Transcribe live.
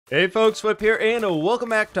Hey folks, fWhip here, and welcome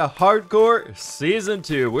back to Hardcore Season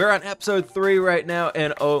 2. We're on episode 3 right now,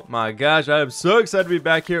 and oh my gosh, I am so excited to be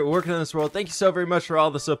back here working in this world. Thank you so very much for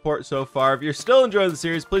all the support so far. If you're still enjoying the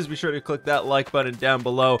series, please be sure to click that like button down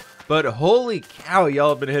below. But holy cow, y'all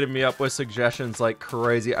have been hitting me up with suggestions like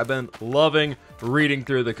crazy. I've been loving reading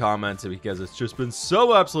through the comments because it's just been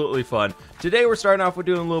so absolutely fun. Today we're starting off with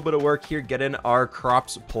doing a little bit of work here, getting our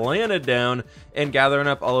crops planted down and gathering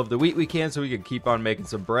up all of the wheat we can so we can keep on making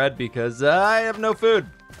some bread because I have no food.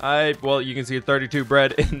 Well, you can see 32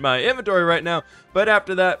 bread in my inventory right now, but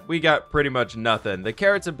after that, we got pretty much nothing. The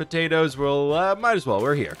carrots and potatoes will, might as well,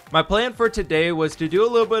 we're here. My plan for today was to do a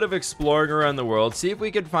little bit of exploring around the world, see if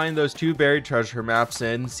we could find those 2 buried treasure maps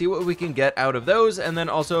and see what we can get out of those, and then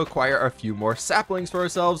also acquire a few more saplings for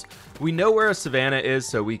ourselves. We know where a savanna is,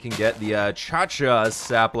 so we can get the cha-cha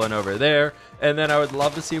sapling over there. And then I would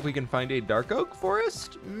love to see if we can find a dark oak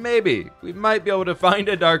forest. Maybe. We might be able to find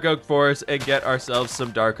a dark oak forest and get ourselves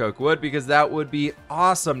some dark oak wood because that would be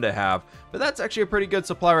awesome to have. But that's actually a pretty good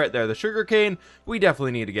supply right there. The sugarcane, we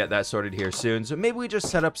definitely need to get that sorted here soon. So maybe we just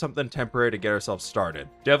set up something temporary to get ourselves started.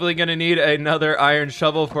 Definitely going to need another iron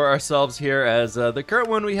shovel for ourselves here as the current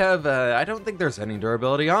one we have, I don't think there's any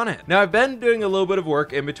durability on it. Now, I've been doing a little bit of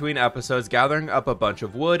work in between episodes, gathering up a bunch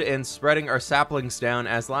of wood and spreading our saplings down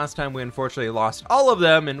as last time we unfortunately lost all of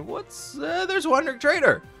them. And there's a wandering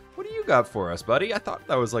trader. What do you got for us, buddy? I thought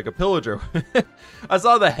that was like a pillager. I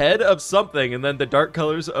saw the head of something and then the dark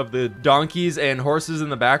colors of the donkeys and horses in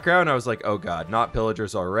the background. I was like, oh god, not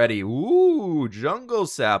pillagers already. Ooh, jungle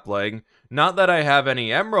sapling. Not that I have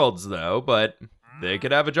any emeralds though, but they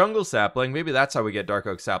could have a jungle sapling. Maybe that's how we get dark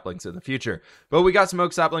oak saplings in the future. But we got some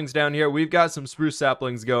oak saplings down here. We've got some spruce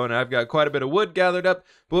saplings going. I've got quite a bit of wood gathered up.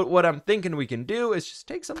 But what I'm thinking we can do is just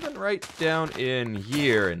take something right down in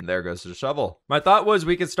here. And there goes the shovel. My thought was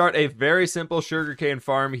we could start a very simple sugarcane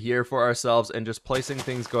farm here for ourselves and just placing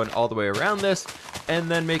things going all the way around this. And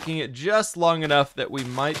then making it just long enough that we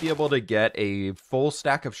might be able to get a full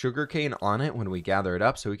stack of sugarcane on it when we gather it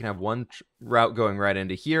up. So we can have one route going right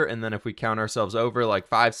into here. And then if we count ourselves over like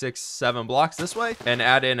 5, 6, 7 blocks this way and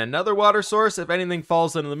add in another water source, if anything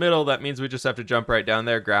falls into the middle, that means we just have to jump right down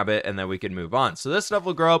there, grab it, and then we can move on. So this stuff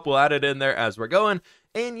will grow up. We'll add it in there as we're going.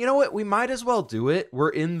 And you know what? We might as well do it. We're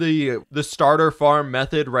in the starter farm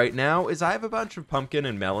method right now. I have a bunch of pumpkin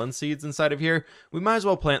and melon seeds inside of here. We might as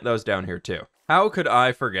well plant those down here too. How could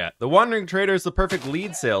I forget? The wandering trader is the perfect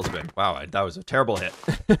lead salesman. Wow, that was a terrible hit.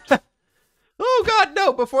 Oh god,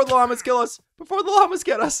 no! Before the llamas kill us! Before the llamas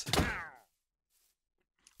get us!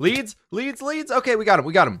 Leads? Leads? Leads? Okay, we got him.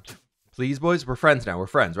 We got him. Please, boys, we're friends now. We're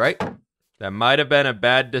friends, right? That might have been a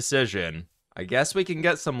bad decision. I guess we can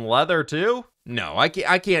get some leather, too? No, I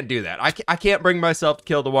can't do that. I can't bring myself to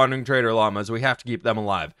kill the wandering trader llamas. We have to keep them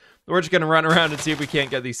alive. We're just going to run around and see if we can't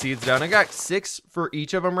get these seeds down. I got 6 for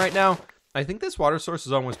each of them right now. I think this water source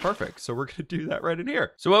is almost perfect, so we're going to do that right in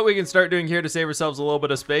here. So what we can start doing here to save ourselves a little bit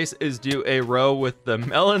of space is do a row with the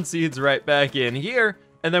melon seeds right back in here,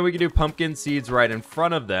 and then we can do pumpkin seeds right in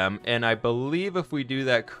front of them. And I believe if we do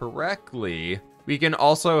that correctly, we can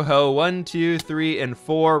also hoe 1, 2, 3, and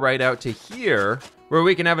 4 right out to here, where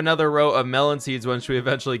we can have another row of melon seeds once we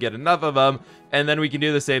eventually get enough of them. And then we can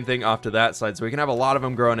do the same thing off to that side, so we can have a lot of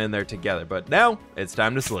them growing in there together. But now, it's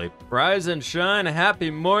time to sleep. Rise and shine, happy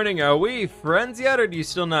morning. Are we friends yet, or do you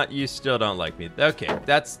still don't like me? Okay,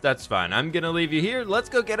 that's fine. I'm gonna leave you here. Let's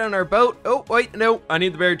go get on our boat. Oh, wait, no, I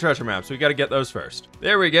need the buried treasure maps. We gotta get those first.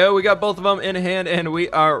 There we go, we got both of them in hand, and we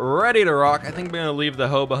are ready to rock. I think I'm gonna leave the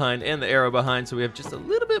hoe behind and the arrow behind, so we have just a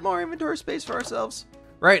little bit more inventory space for ourselves.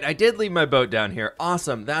 Right, I did leave my boat down here.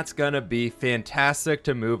 Awesome, that's gonna be fantastic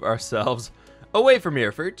to move ourselves away from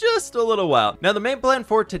here for just a little while. Now, the main plan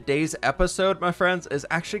for today's episode, my friends, is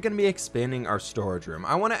actually going to be expanding our storage room.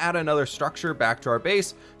 I want to add another structure back to our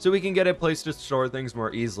base so we can get a place to store things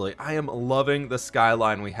more easily. I am loving the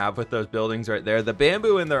skyline we have with those buildings right there. The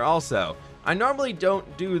bamboo in there also. I normally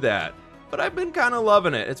don't do that, but I've been kind of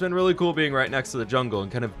loving it. It's been really cool being right next to the jungle and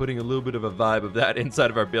kind of putting a little bit of a vibe of that inside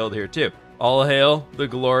of our build here too. All hail the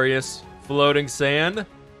glorious floating sand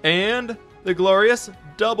and the glorious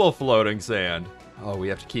double floating sand. Oh, we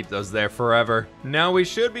have to keep those there forever. Now we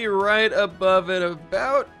should be right above it,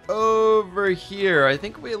 about over here. I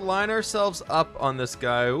think we line ourselves up on this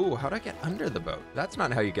guy. Ooh, how'd I get under the boat? That's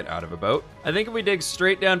not how you get out of a boat. I think if we dig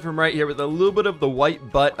straight down from right here with a little bit of the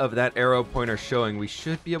white butt of that arrow pointer showing, we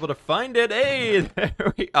should be able to find it. Hey,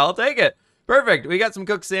 I'll take it. Perfect. We got some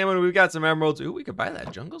cooked salmon. We've got some emeralds. Ooh, we could buy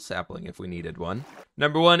that jungle sapling if we needed one.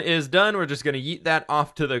 Number 1 is done. We're just going to yeet that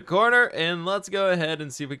off to the corner. And let's go ahead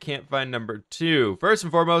and see if we can't find number 2. First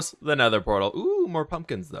and foremost, the nether portal. Ooh, more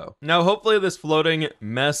pumpkins though. Now, hopefully this floating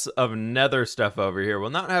mess of nether stuff over here will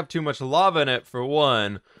not have too much lava in it for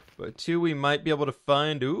 1. But 2, we might be able to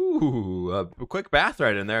find, ooh, a quick bath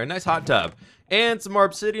right in there. A nice hot tub. And some more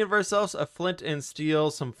obsidian for ourselves, a flint and steel,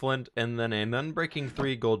 some flint, and then an unbreaking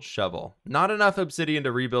 3 gold shovel. Not enough obsidian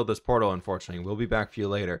to rebuild this portal, unfortunately. We'll be back for you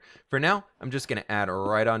later. For now, I'm just going to add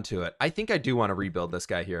right onto it. I think I do want to rebuild this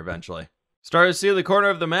guy here eventually. Starting to see the corner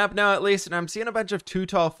of the map now at least, and I'm seeing a bunch of too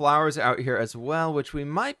tall flowers out here as well, which we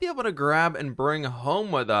might be able to grab and bring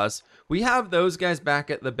home with us. We have those guys back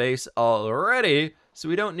at the base already, so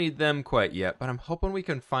we don't need them quite yet, but I'm hoping we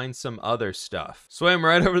can find some other stuff. Swam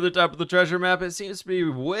right over the top of the treasure map. It seems to be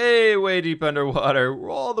way, way deep underwater. We're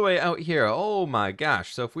all the way out here. Oh my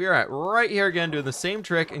gosh. So if we are at right here again, doing the same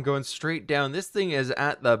trick and going straight down, this thing is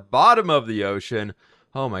at the bottom of the ocean.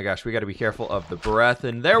 Oh my gosh, we got to be careful of the breath.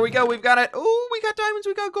 And there we go, we've got it. Oh, we got diamonds,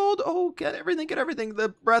 we got gold. Oh, get everything, get everything. The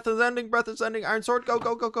breath is ending, breath is ending. Iron sword, go,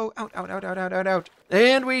 go, go, go. Out, out, out, out, out, out, out.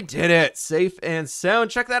 And we did it, safe and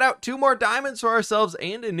sound. Check that out, 2 more diamonds for ourselves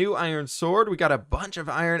and a new iron sword. We got a bunch of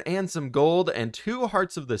iron and some gold and 2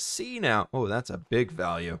 hearts of the sea now. Oh, that's a big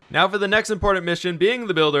value. Now for the next important mission, being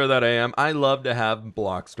the builder that I am, I love to have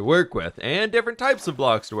blocks to work with and different types of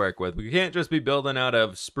blocks to work with. We can't just be building out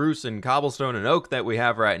of spruce and cobblestone and oak that we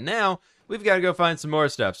have right now. We've got to go find some more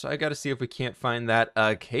stuff. So I got to see if we can't find that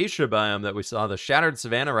acacia biome that we saw, the shattered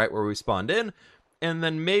savanna right where we spawned in. And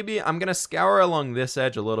then maybe I'm going to scour along this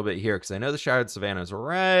edge a little bit here because I know the shattered savanna is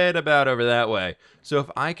right about over that way. So if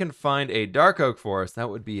I can find a dark oak forest, that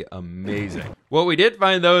would be amazing. What we did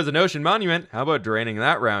find though is an ocean monument. How about draining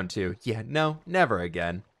that round too? Yeah, no, never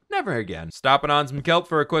again. Never again. Stopping on some kelp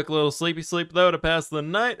for a quick little sleepy sleep though to pass the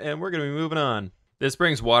night, and we're going to be moving on. This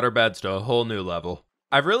brings water beds to a whole new level.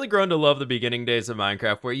 I've really grown to love the beginning days of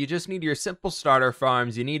Minecraft where you just need your simple starter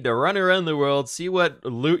farms. You need to run around the world, see what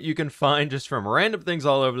loot you can find just from random things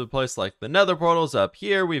all over the place, like the nether portals up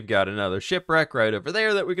here. We've got another shipwreck right over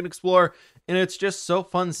there that we can explore, and it's just so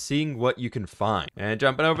fun seeing what you can find. And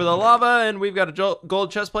jumping over the lava, and we've got a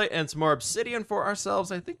gold chestplate and some more obsidian for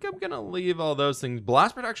ourselves. I think I'm gonna leave all those things.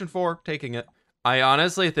 Blast protection 4, taking it. I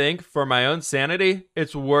honestly think, for my own sanity,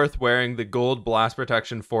 it's worth wearing the gold blast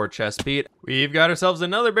protection 4 chest piece. We've got ourselves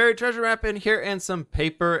another buried treasure map in here and some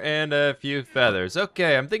paper and a few feathers.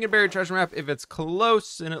 Okay, I'm thinking buried treasure map if it's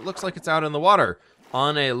close and it looks like it's out in the water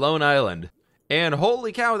on a lone island. And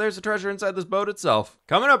holy cow, there's a treasure inside this boat itself.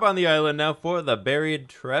 Coming up on the island now for the buried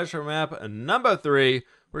treasure map number 3.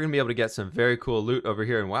 We're gonna be able to get some very cool loot over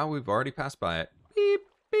here. And wow, we've already passed by it. Beep,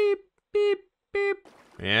 beep, beep, beep.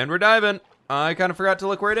 And we're diving. I kind of forgot to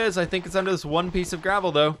look where it is. I think it's under this one piece of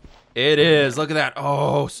gravel, though. It is. Look at that.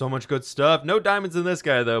 Oh, so much good stuff. No diamonds in this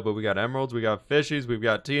guy, though, but we got emeralds, we got fishies, we've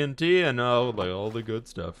got TNT, and oh, like all the good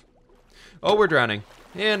stuff. Oh, we're drowning.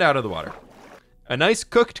 And out of the water. A nice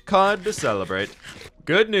cooked cod to celebrate.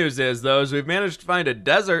 Good news is, though, is we've managed to find a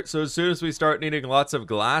desert, so as soon as we start needing lots of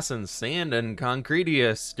glass and sand and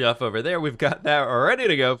concrete stuff over there, we've got that ready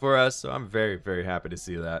to go for us, so I'm very, very happy to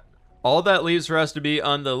see that. All that leaves for us to be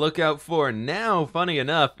on the lookout for now, funny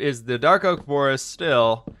enough, is the dark oak forest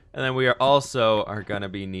still. And then we are also going to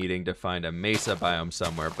be needing to find a mesa biome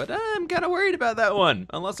somewhere. But I'm kind of worried about that one.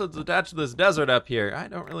 Unless it's attached to this desert up here. I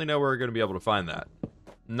don't really know where we're going to be able to find that.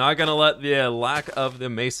 Not going to let the lack of the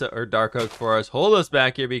mesa or dark oak forest hold us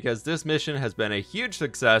back here because this mission has been a huge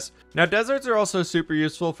success. Now, deserts are also super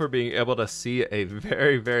useful for being able to see a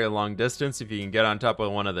very, very long distance if you can get on top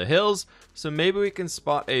of one of the hills. So maybe we can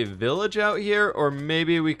spot a village out here, or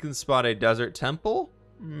maybe we can spot a desert temple.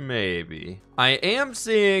 Maybe. I am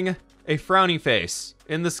seeing a frowny face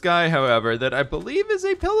in the sky, however, that I believe is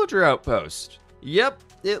a pillager outpost. Yep,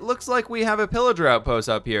 it looks like we have a pillager outpost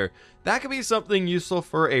up here. That could be something useful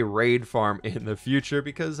for a raid farm in the future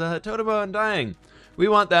because Totepo Undying. We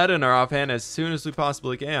want that in our offhand as soon as we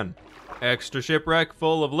possibly can. Extra shipwreck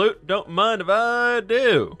full of loot, don't mind if I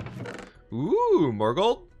do. Ooh, more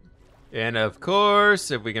gold. And of course,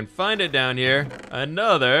 if we can find it down here,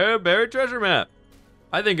 another buried treasure map.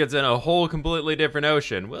 I think it's in a whole completely different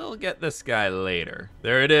ocean. We'll get this guy later.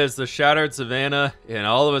 There it is, the shattered savanna in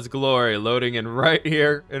all of its glory, loading in right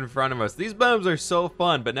here in front of us. These biomes are so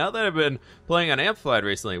fun, but now that I've been playing on Amplified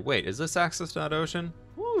recently, wait, is this access.ocean?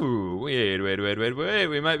 Ooh, wait.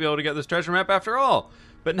 We might be able to get this treasure map after all.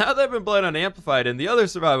 But now that I've been playing on Amplified in the other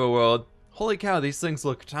survival world, holy cow, these things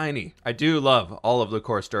look tiny. I do love all of the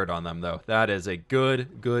coarse dirt on them, though. That is a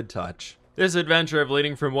good touch. This adventure of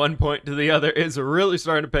leading from one point to the other is really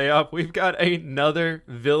starting to pay off. We've got another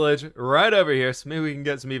village right over here, so maybe we can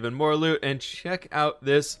get some even more loot and check out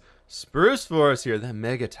this spruce forest here. That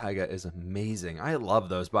mega taiga is amazing. I love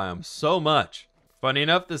those biomes so much. Funny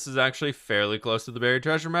enough, this is actually fairly close to the buried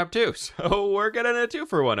treasure map too, so we're getting a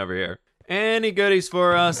 2-for-1 over here. Any goodies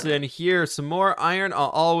for us in here? Some more iron.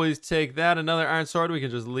 I'll always take that. Another iron sword. We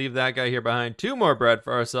can just leave that guy here behind. 2 more bread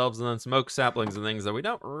for ourselves, and then some oak saplings and things that we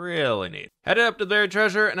don't really need. Headed up to the buried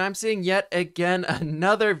treasure, and I'm seeing yet again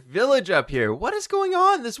another village up here. What is going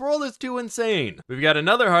on? This world is too insane. We've got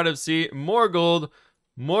another heart of sea, more gold,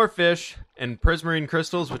 more fish, and prismarine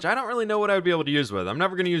crystals, which I don't really know what I would be able to use with. I'm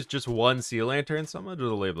never going to use just one sea lantern, so I'm going to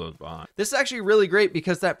just leave those behind. This is actually really great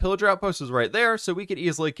because that pillager outpost is right there, so we could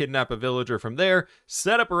easily kidnap a villager from there,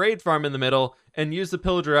 set up a raid farm in the middle, and use the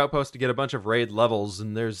pillager outpost to get a bunch of raid levels.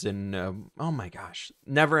 And there's oh my gosh,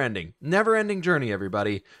 never-ending journey,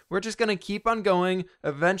 everybody. We're just going to keep on going.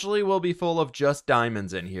 Eventually, we'll be full of just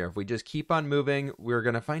diamonds in here. If we just keep on moving, we're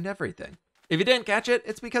going to find everything. If you didn't catch it,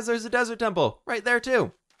 it's because there's a desert temple right there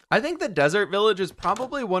too. I think the desert village is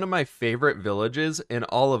probably one of my favorite villages in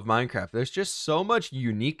all of Minecraft. There's just so much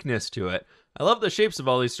uniqueness to it. I love the shapes of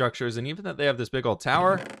all these structures, and even that they have this big old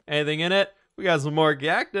tower. Anything in it? We got some more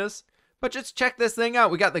cactus. But just check this thing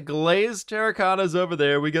out. We got the glazed terracottas over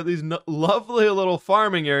there. We got these lovely little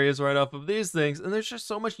farming areas right off of these things. And there's just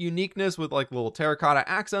so much uniqueness with like little terracotta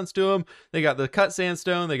accents to them. They got the cut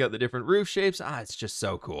sandstone. They got the different roof shapes. It's just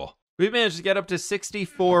so cool. We've managed to get up to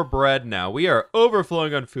 64 bread now. We are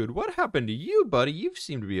overflowing on food. What happened to you, buddy? You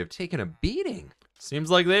seem to have taken a beating. Seems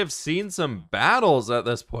like they have seen some battles at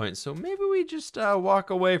this point, so maybe we just walk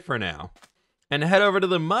away for now. And head over to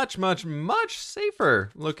the much safer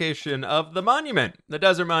location of the monument, the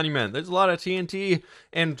desert monument. There's a lot of TNT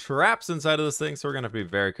and traps inside of this thing, so we're gonna have to be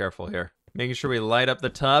very careful here. Making sure we light up the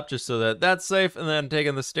top just so that that's safe, and then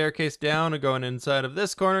taking the staircase down and going inside of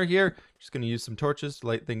this corner here. Just gonna use some torches to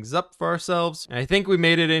light things up for ourselves. And I think we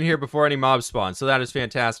made it in here before any mobs spawn, so that is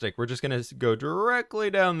fantastic. We're just gonna go directly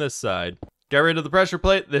down this side. Get rid of the pressure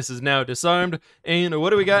plate. This is now disarmed. And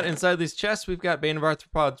what do we got inside these chests? We've got Bane of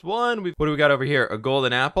Arthropods 1. What do we got over here? A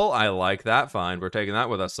golden apple. I like that. Fine. We're taking that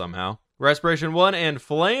with us somehow. Respiration 1 and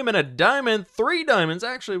flame and a diamond. 3 diamonds.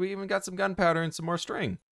 Actually, we even got some gunpowder and some more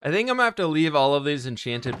string. I think I'm gonna have to leave all of these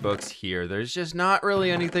enchanted books here. There's just not really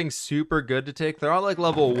anything super good to take. They're all like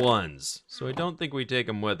level 1s, so I don't think we take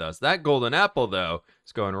them with us. That golden apple, though,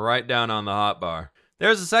 is going right down on the hotbar.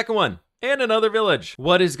 There's the second one, and another village.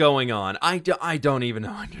 What is going on? I don't even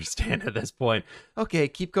understand at this point. Okay,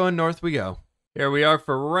 keep going north we go. Here we are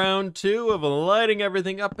for round 2 of lighting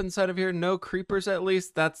everything up inside of here. No creepers at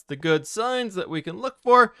least. That's the good signs that we can look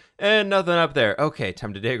for, and nothing up there. Okay,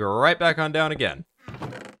 time to dig right back on down again.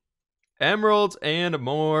 Emeralds and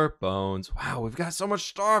more bones. Wow, we've got so much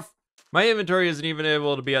stuff. My inventory isn't even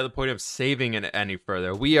able to be at the point of saving it any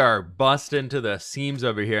further. We are busting to the seams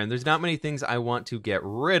over here, and there's not many things I want to get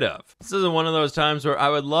rid of. This isn't one of those times where I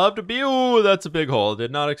would love to be, ooh, that's a big hole.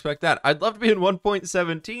 Did not expect that. I'd love to be in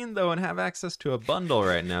 1.17 though and have access to a bundle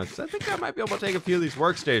right now, because I think I might be able to take a few of these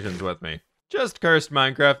workstations with me. Just cursed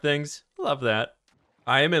Minecraft things. Love that.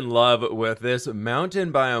 I am in love with this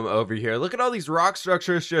mountain biome over here. Look at all these rock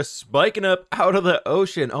structures just spiking up out of the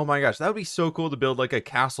ocean. Oh my gosh, that would be so cool to build like a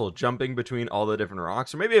castle jumping between all the different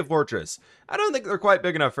rocks, or maybe a fortress. I don't think they're quite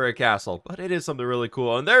big enough for a castle, but it is something really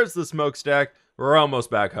cool. And there's the smokestack. We're almost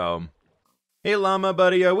back home. Hey llama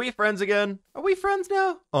buddy, are we friends again? Are we friends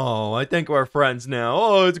now? Oh, I think we're friends now.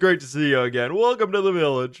 Oh, it's great to see you again. Welcome to the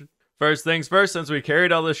village. First things first, since we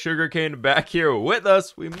carried all this sugarcane back here with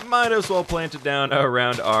us, we might as well plant it down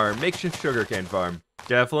around our makeshift sugarcane farm.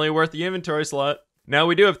 Definitely worth the inventory slot. Now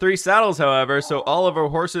we do have 3 saddles, however, so all of our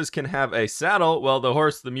horses can have a saddle. Well, the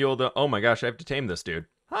horse, the mule, oh my gosh, I have to tame this dude.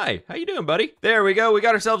 Hi, how you doing, buddy? There we go. We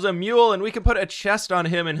got ourselves a mule, and we can put a chest on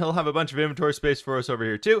him, and he'll have a bunch of inventory space for us over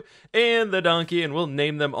here, too. And the donkey, and we'll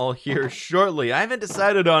name them all here shortly. I haven't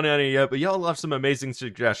decided on any yet, but y'all left some amazing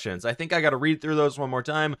suggestions. I think I got to read through those one more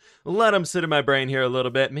time, let them sit in my brain here a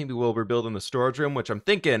little bit. Maybe we'll rebuild in the storage room, which I'm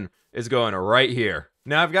thinking is going right here.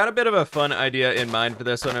 Now, I've got a bit of a fun idea in mind for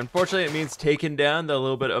this one. Unfortunately, it means taking down the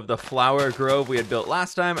little bit of the flower grove we had built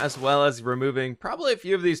last time, as well as removing probably a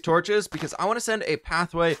few of these torches, because I want to send a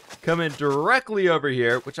pathway coming directly over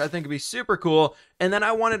here, which I think would be super cool. And then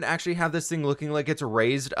I wanted to actually have this thing looking like it's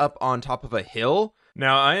raised up on top of a hill.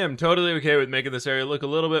 Now, I am totally okay with making this area look a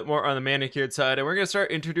little bit more on the manicured side, and we're going to start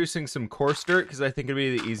introducing some coarse dirt, because I think it'd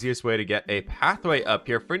be the easiest way to get a pathway up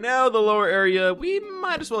here. For now, the lower area, we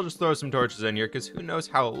might as well just throw some torches in here, because who knows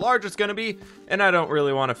how large it's going to be, and I don't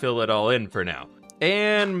really want to fill it all in for now.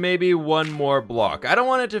 and maybe one more block. I don't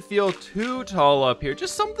want it to feel too tall up here,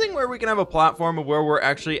 just something where we can have a platform where we're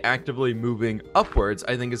actually actively moving upwards.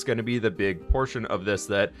 I think is going to be the big portion of this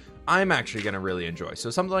that I'm actually going to really enjoy.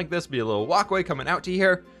 So something like this, be a little walkway coming out to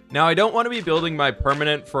here. Now, I don't want to be building my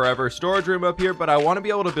permanent forever storage room up here, but I want to be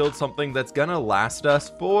able to build something that's going to last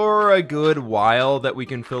us for a good while, that we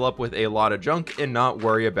can fill up with a lot of junk and not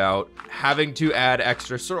worry about having to add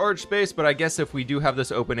extra storage space. But I guess if we do have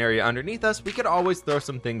this open area underneath us, we could always throw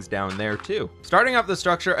some things down there too. Starting off the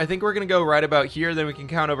structure, I think we're going to go right about here. Then we can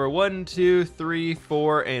count over 1, 2, 3,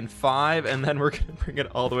 4, and 5. And then we're going to bring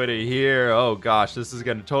it all the way to here. Oh gosh, this is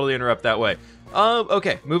going to totally interrupt that way.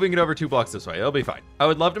 Okay, moving it over 2 blocks this way, it'll be fine. I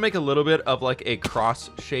would love to make a little bit of like a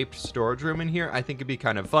cross-shaped storage room in here. I think it'd be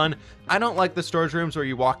kind of fun. I don't like the storage rooms where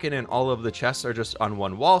you walk in and all of the chests are just on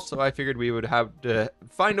one wall, so I figured we would have to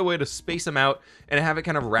find a way to space them out and have it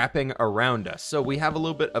kind of wrapping around us. So we have a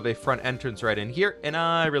little bit of a front entrance right in here, and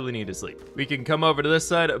I really need to sleep. We can come over to this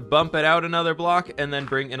side, bump it out another block, and then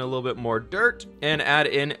bring in a little bit more dirt and add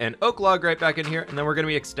in an oak log right back in here, and then we're going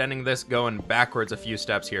to be extending this going backwards a few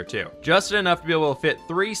steps here too. Just enough to be able to fit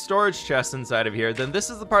 3 storage chests inside of here. Then this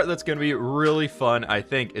is the part that's going to be really fun, I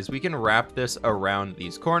think, is we can wrap this around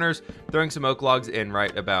these corners, throwing some oak logs in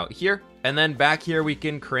right about here. And then back here, we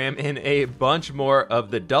can cram in a bunch more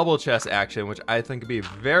of the double chest action, which I think would be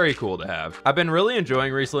very cool to have. I've been really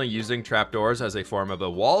enjoying recently using trapdoors as a form of a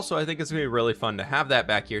wall, so I think it's gonna be really fun to have that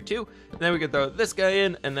back here too. And then we can throw this guy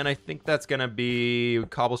in, and then I think that's gonna be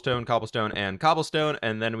cobblestone, cobblestone, and cobblestone.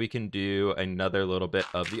 And then we can do another little bit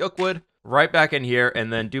of the oak wood right back in here,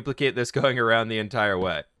 and then duplicate this going around the entire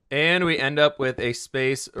way. And we end up with a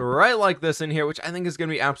space right like this in here, which I think is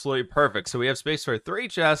gonna be absolutely perfect. So we have space for 3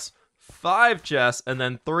 chests, 5 chests, and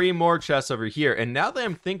then 3 more chests over here. And now that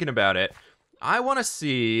I'm thinking about it, I want to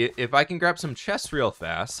see if I can grab some chests real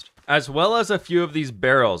fast, as well as a few of these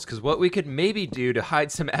barrels, because what we could maybe do to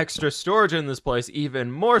hide some extra storage in this place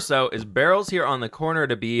even more so is barrels here on the corner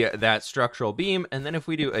to be that structural beam. And then if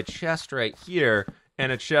we do a chest right here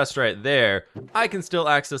and a chest right there, I can still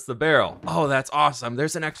access the barrel. Oh, that's awesome.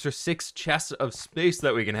 There's an extra 6 chests of space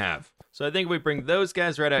that we can have. So I think we bring those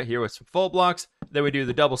guys right out here with some full blocks. Then we do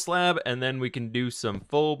the double slab, and then we can do some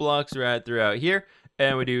full blocks right throughout here.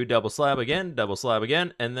 And we do double slab again,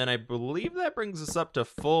 and then I believe that brings us up to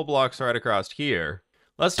full blocks right across here.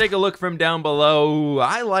 Let's take a look from down below.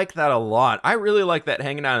 I like that a lot. I really like that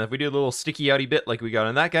hanging out. If we do a little sticky outy bit like we got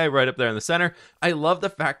on that guy right up there in the center, I love the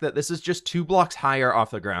fact that this is just 2 blocks higher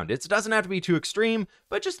off the ground. It doesn't have to be too extreme,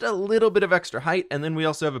 but just a little bit of extra height. And then we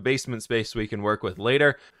also have a basement space we can work with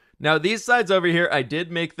later. Now, these sides over here, I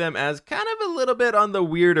did make them as kind of a little bit on the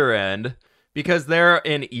weirder end because they're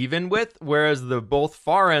an even width, whereas the both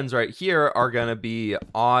far ends right here are going to be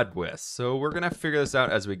odd widths. So we're going to figure this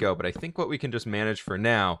out as we go, but I think what we can just manage for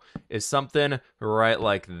now is something right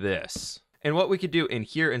like this. And what we could do in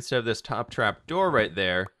here instead of this top trap door right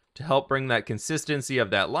there to help bring that consistency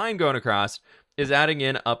of that line going across is adding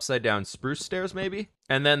in upside down spruce stairs maybe.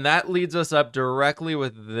 And then that leads us up directly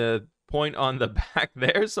with the point on the back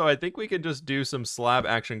there. So I think we could just do some slab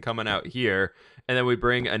action coming out here, and then we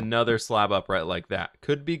bring another slab up right like that.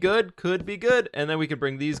 Could be good, could be good. And then we can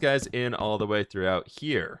bring these guys in all the way throughout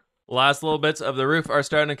here. Last little bits of the roof are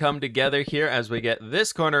starting to come together here as we get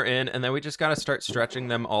this corner in, and then we just got to start stretching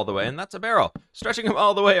them all the way, and that's a barrel. Stretching them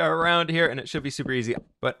all the way around here, and it should be super easy.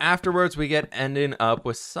 But afterwards, we get ending up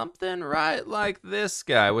with something right like this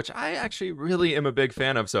guy, which I actually really am a big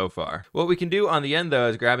fan of so far. What we can do on the end, though,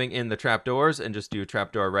 is grabbing in the trapdoors and just do a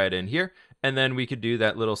trapdoor right in here, and then we could do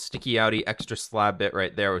that little sticky outy extra slab bit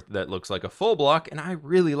right there that looks like a full block, and I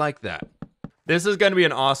really like that. This is going to be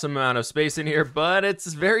an awesome amount of space in here, but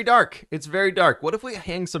it's very dark. It's very dark. What if we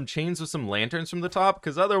hang some chains with some lanterns from the top?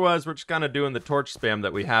 Because otherwise, we're just kind of doing the torch spam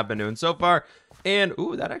that we have been doing so far. And,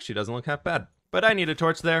 ooh, that actually doesn't look half bad. But I need a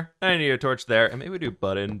torch there. I need a torch there. And maybe we do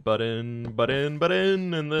button, button, button,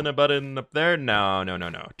 button, and then a button up there. No, no, no,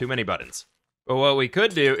 no. Too many buttons. But what we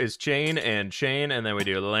could do is chain, and then we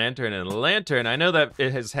do lantern and lantern. I know that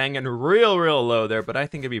it is hanging real low there, but I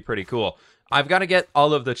think it'd be pretty cool. I've got to get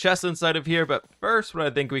all of the chests inside of here, but first what I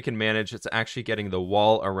think we can manage is actually getting the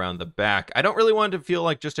wall around the back. I don't really want it to feel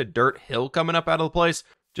like just a dirt hill coming up out of the place.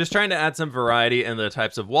 Just trying to add some variety in the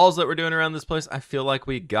types of walls that we're doing around this place. I feel like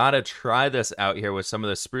we gotta try this out here with some of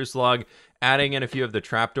the spruce log, adding in a few of the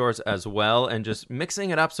trapdoors as well, and just mixing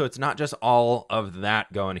it up so it's not just all of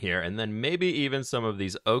that going here. And then maybe even some of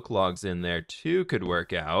these oak logs in there too could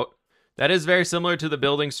work out. That is very similar to the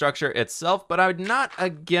building structure itself, but I'm not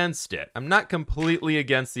against it. I'm not completely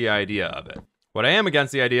against the idea of it. What I am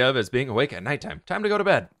against the idea of is being awake at nighttime. Time to go to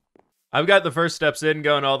bed. I've got the first steps in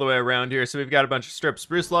going all the way around here. So we've got a bunch of stripped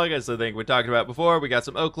spruce log, as I think we talked about before. We got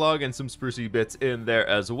some oak log and some sprucey bits in there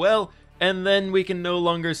as well. And then we can no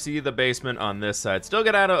longer see the basement on this side. Still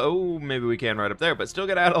get out of, oh, maybe we can right up there, but still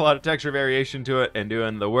get out a lot of texture variation to it and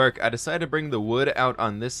doing the work. I decided to bring the wood out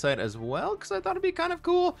on this side as well because I thought it'd be kind of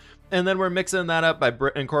cool. And then we're mixing that up by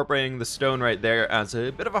incorporating the stone right there as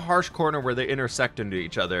a bit of a harsh corner where they intersect into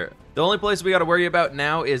each other. The only place we got to worry about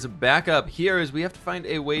now is back up here, is we have to find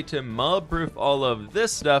a way to mob-proof all of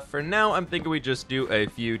this stuff. For now, I'm thinking we just do a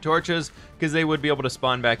few torches because they would be able to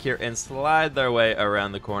spawn back here and slide their way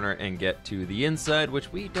around the corner and get to the inside,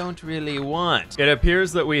 which we don't really want. It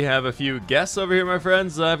appears that we have a few guests over here, my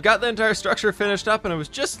friends. I've got the entire structure finished up and I was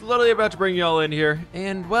just literally about to bring y'all in here,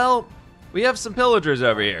 and well, we have some pillagers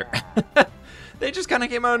over here. They just kind of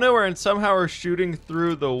came out of nowhere and somehow are shooting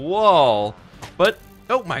through the wall. But,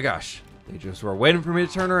 oh my gosh, they just were waiting for me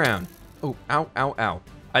to turn around. Oh, ow, ow, ow.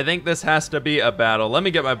 I think this has to be a battle. Let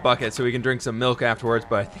me get my bucket so we can drink some milk afterwards,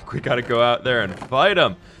 but I think we gotta go out there and fight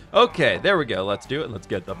them. Okay, there we go. Let's do it. Let's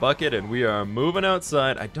get the bucket, and we are moving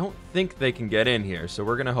outside. I don't think they can get in here, so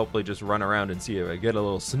we're gonna hopefully just run around and see if I get a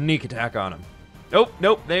little sneak attack on them. Nope,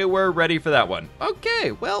 nope, they were ready for that one.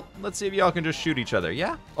 Okay, well, let's see if y'all can just shoot each other,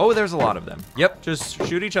 yeah? Oh, there's a lot of them. Yep, just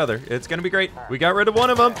shoot each other. It's gonna be great. We got rid of one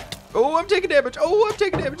of them. Oh, I'm taking damage. Oh, I'm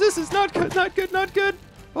taking damage. This is not good, not good, not good.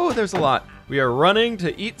 Oh, there's a lot. We are running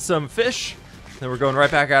to eat some fish. Then we're going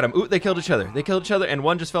right back at them. Ooh, they killed each other. They killed each other, and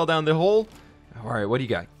one just fell down the hole. All right, what do you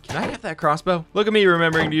got? Can I have that crossbow? Look at me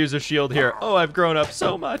remembering to use a shield here. Oh, I've grown up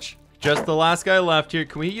so much. Just the last guy left here.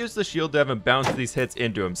 Can we use the shield to have him bounce these hits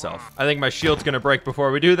into himself? I think my shield's gonna break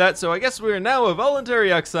before we do that, so I guess we're now a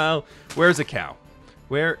voluntary exile. Where's a cow?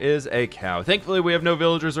 Where is a cow? Thankfully, we have no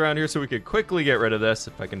villagers around here, so we could quickly get rid of this.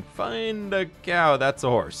 If I can find a cow, that's a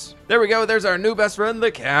horse. There we go, there's our new best friend,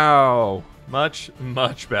 the cow. Much,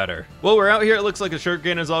 much better. Well, we're out here. It looks like the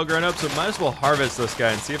sugarcane is all grown up, so might as well harvest this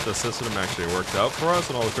guy and see if the system actually works out for us,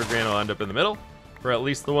 and all the sugarcane will end up in the middle, or at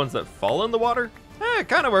least the ones that fall in the water. It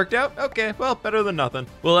kind of worked out. Okay, well, better than nothing.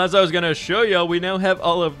 Well, as I was going to show y'all, we now have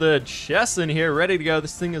all of the chests in here ready to go.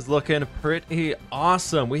 This thing is looking pretty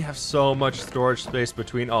awesome. We have so much storage space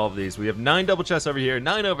between all of these. We have 9 double chests over here,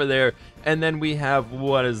 9 over there, and then we have,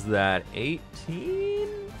 what is that, 18?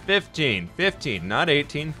 15, not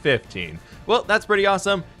 18, 15. Well, that's pretty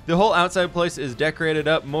awesome. The whole outside place is decorated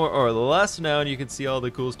up more or less now, and you can see all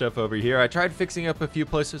the cool stuff over here. I tried fixing up a few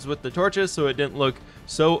places with the torches so it didn't look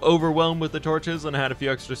so overwhelmed with the torches, and I had a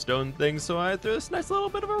few extra stone things, so I threw this nice little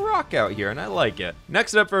bit of a rock out here, and I like it.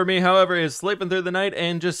 Next up for me, however, is sleeping through the night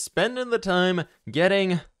and just spending the time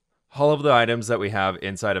getting all of the items that we have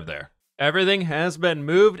inside of there. Everything has been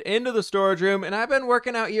moved into the storage room, and I've been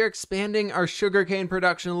working out here expanding our sugarcane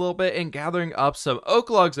production a little bit and gathering up some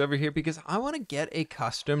oak logs over here because I want to get a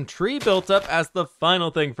custom tree built up as the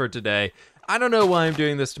final thing for today. I don't know why I'm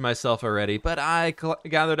doing this to myself already, but I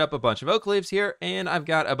gathered up a bunch of oak leaves here, and I've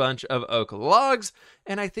got a bunch of oak logs,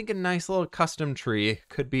 and I think a nice little custom tree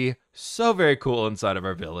could be so very cool inside of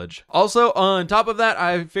our village. Also, on top of that,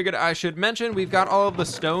 I figured I should mention we've got all of the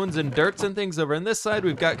stones and dirts and things over in this side.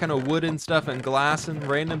 We've got kind of wood and stuff and glass and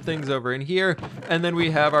random things over in here, and then we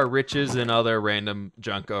have our riches and other random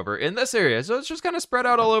junk over in this area. So it's just kind of spread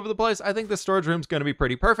out all over the place. I think the storage room's going to be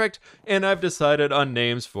pretty perfect, and I've decided on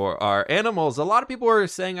names for our animals. A lot of people were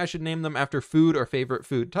saying I should name them after food or favorite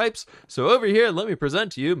food types. So over here, let me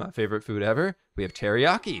present to you my favorite food ever. We have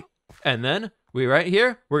teriyaki. And then right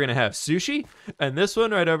here, we're going to have sushi. And this one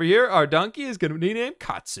right over here, our donkey is going to be named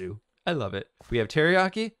Katsu. I love it. We have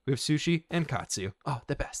teriyaki, we have sushi, and katsu. Oh,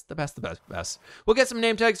 the best, the best, the best, best. We'll get some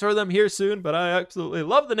name tags for them here soon, but I absolutely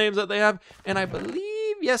love the names that they have. And I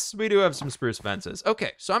believe, yes, we do have some spruce fences.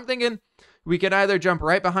 Okay, so I'm thinking we could either jump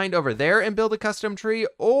right behind over there and build a custom tree,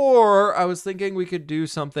 or I was thinking we could do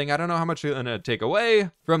something, I don't know how much it's gonna take away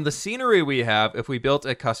from the scenery we have if we built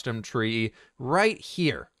a custom tree right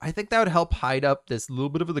here. I think that would help hide up this little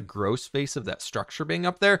bit of the gross face of that structure being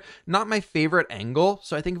up there. Not my favorite angle,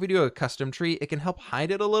 so I think if we do a custom tree, it can help hide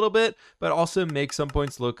it a little bit, but also make some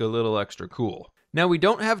points look a little extra cool. Now, we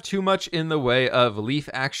don't have too much in the way of leaf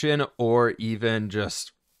action or even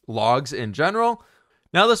just logs in general.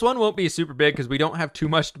 Now, this one won't be super big because we don't have too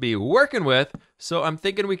much to be working with, so I'm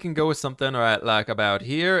thinking we can go with something right like about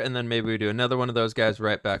here, and then maybe we do another one of those guys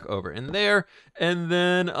right back over in there, and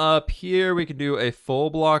then up here we can do a full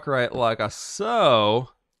block right like so.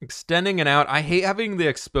 Extending it out. I hate having the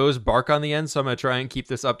exposed bark on the end, so I'm going to try and keep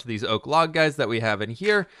this up to these oak log guys that we have in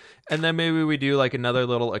here. And then maybe we do like another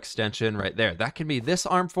little extension right there. That can be this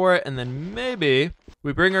arm for it. And then maybe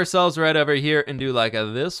we bring ourselves right over here and do like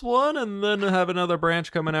this one, and then have another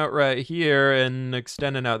branch coming out right here and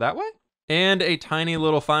extending out that way. and a tiny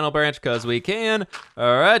little final branch because we can,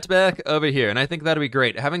 right back over here. And I think that'd be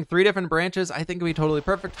great. Having 3 different branches, I think would be totally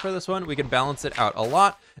perfect for this one. We can balance it out a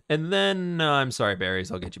lot. And then, I'm sorry,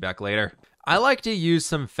 berries, I'll get you back later. I like to use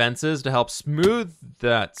some fences to help smooth,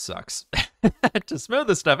 that sucks, to smooth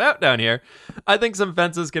the stuff out down here. I think some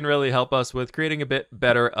fences can really help us with creating a bit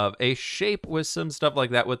better of a shape with some stuff like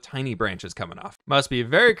that with tiny branches coming off. Must be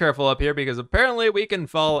very careful up here because apparently we can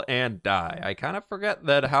fall and die. I kind of forget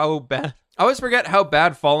that I always forget how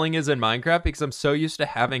bad falling is in Minecraft because I'm so used to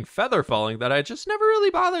having feather falling that it just never really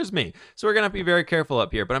bothers me. So we're gonna have to be very careful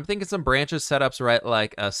up here, but I'm thinking some branches setups right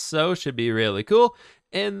like so should be really cool.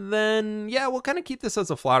 And then, yeah, we'll kind of keep this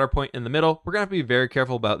as a flatter point in the middle. We're going to have to be very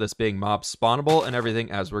careful about this being mob spawnable and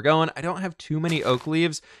everything as we're going. I don't have too many oak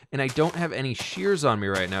leaves, and I don't have any shears on me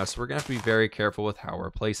right now, so we're going to have to be very careful with how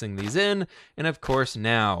we're placing these in. And of course,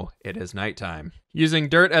 now it is nighttime. Using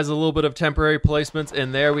dirt as a little bit of temporary placements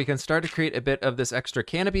in there, we can start to create a bit of this extra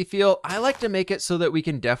canopy feel. I like to make it so that we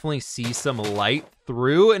can definitely see some light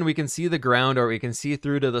through and we can see the ground, or we can see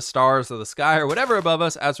through to the stars or the sky or whatever above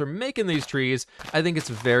us as we're making these trees. I think it's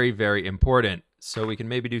very, very important. So we can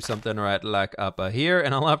maybe do something right like up here,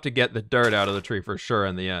 and I'll have to get the dirt out of the tree for sure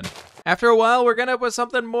in the end. After a while, we're gonna put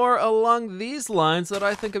something more along these lines that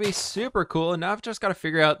I think would be super cool, and now I've just gotta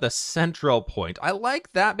figure out the central point. I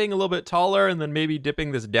like that being a little bit taller and then maybe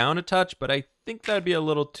dipping this down a touch, but I think that'd be a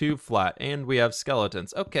little too flat, and we have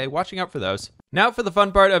skeletons. Okay, watching out for those. Now for the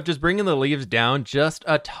fun part of just bringing the leaves down just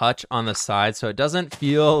a touch on the side so it doesn't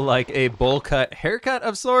feel like a bowl cut haircut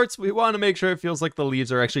of sorts. We want to make sure it feels like the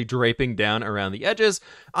leaves are actually draping down around the edges.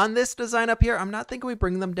 On this design up here, I'm not thinking we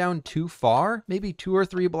bring them down too far, maybe 2 or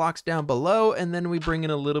 3 blocks down below, and then we bring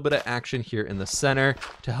in a little bit of action here in the center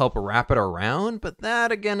to help wrap it around, but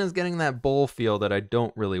that again is getting that bowl feel that I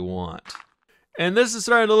don't really want. And this is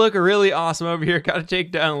starting to look really awesome over here. Got to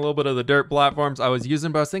take down a little bit of the dirt platforms I was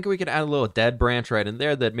using, but I was thinking we could add a little dead branch right in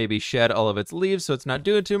there that maybe shed all of its leaves so it's not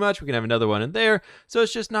doing too much. We can have another one in there so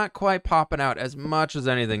it's just not quite popping out as much as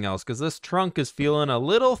anything else because this trunk is feeling a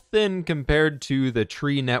little thin compared to the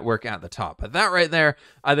tree network at the top. But that right there,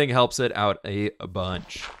 I think helps it out a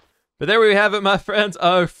bunch. But there we have it, my friends,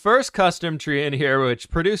 our first custom tree in here, which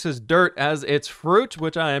produces dirt as its fruit,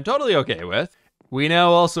 which I am totally okay with. We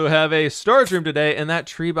now also have a storage room today, and that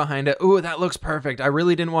tree behind it, ooh, that looks perfect. I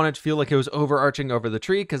really didn't want it to feel like it was overarching over the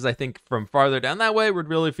tree, because I think from farther down that way would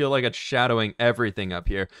really feel like it's shadowing everything up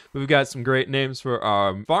here. We've got some great names for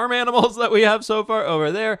our farm animals that we have so far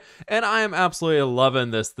over there, and I am absolutely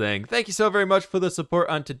loving this thing. Thank you so very much for the support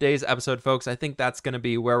on today's episode, folks. I think that's going to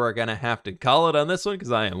be where we're going to have to call it on this one,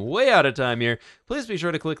 because I am way out of time here. Please be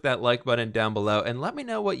sure to click that like button down below, and let me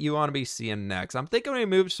know what you want to be seeing next. I'm thinking we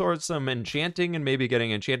move towards some enchanting and maybe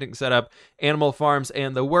getting enchanting set up, animal farms,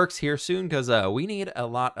 and the works here soon, because we need a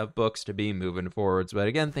lot of books to be moving forwards. But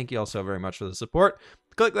again, thank you all so very much for the support.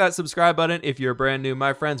 Click that subscribe button if you're brand new,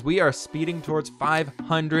 my friends. We are speeding towards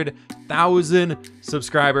 500,000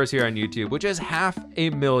 subscribers here on YouTube, which is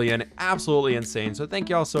 500,000. Absolutely insane. So thank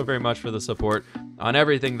you all so very much for the support on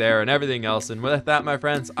everything there and everything else. And with that, my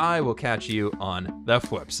friends, I will catch you on the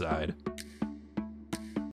flip side.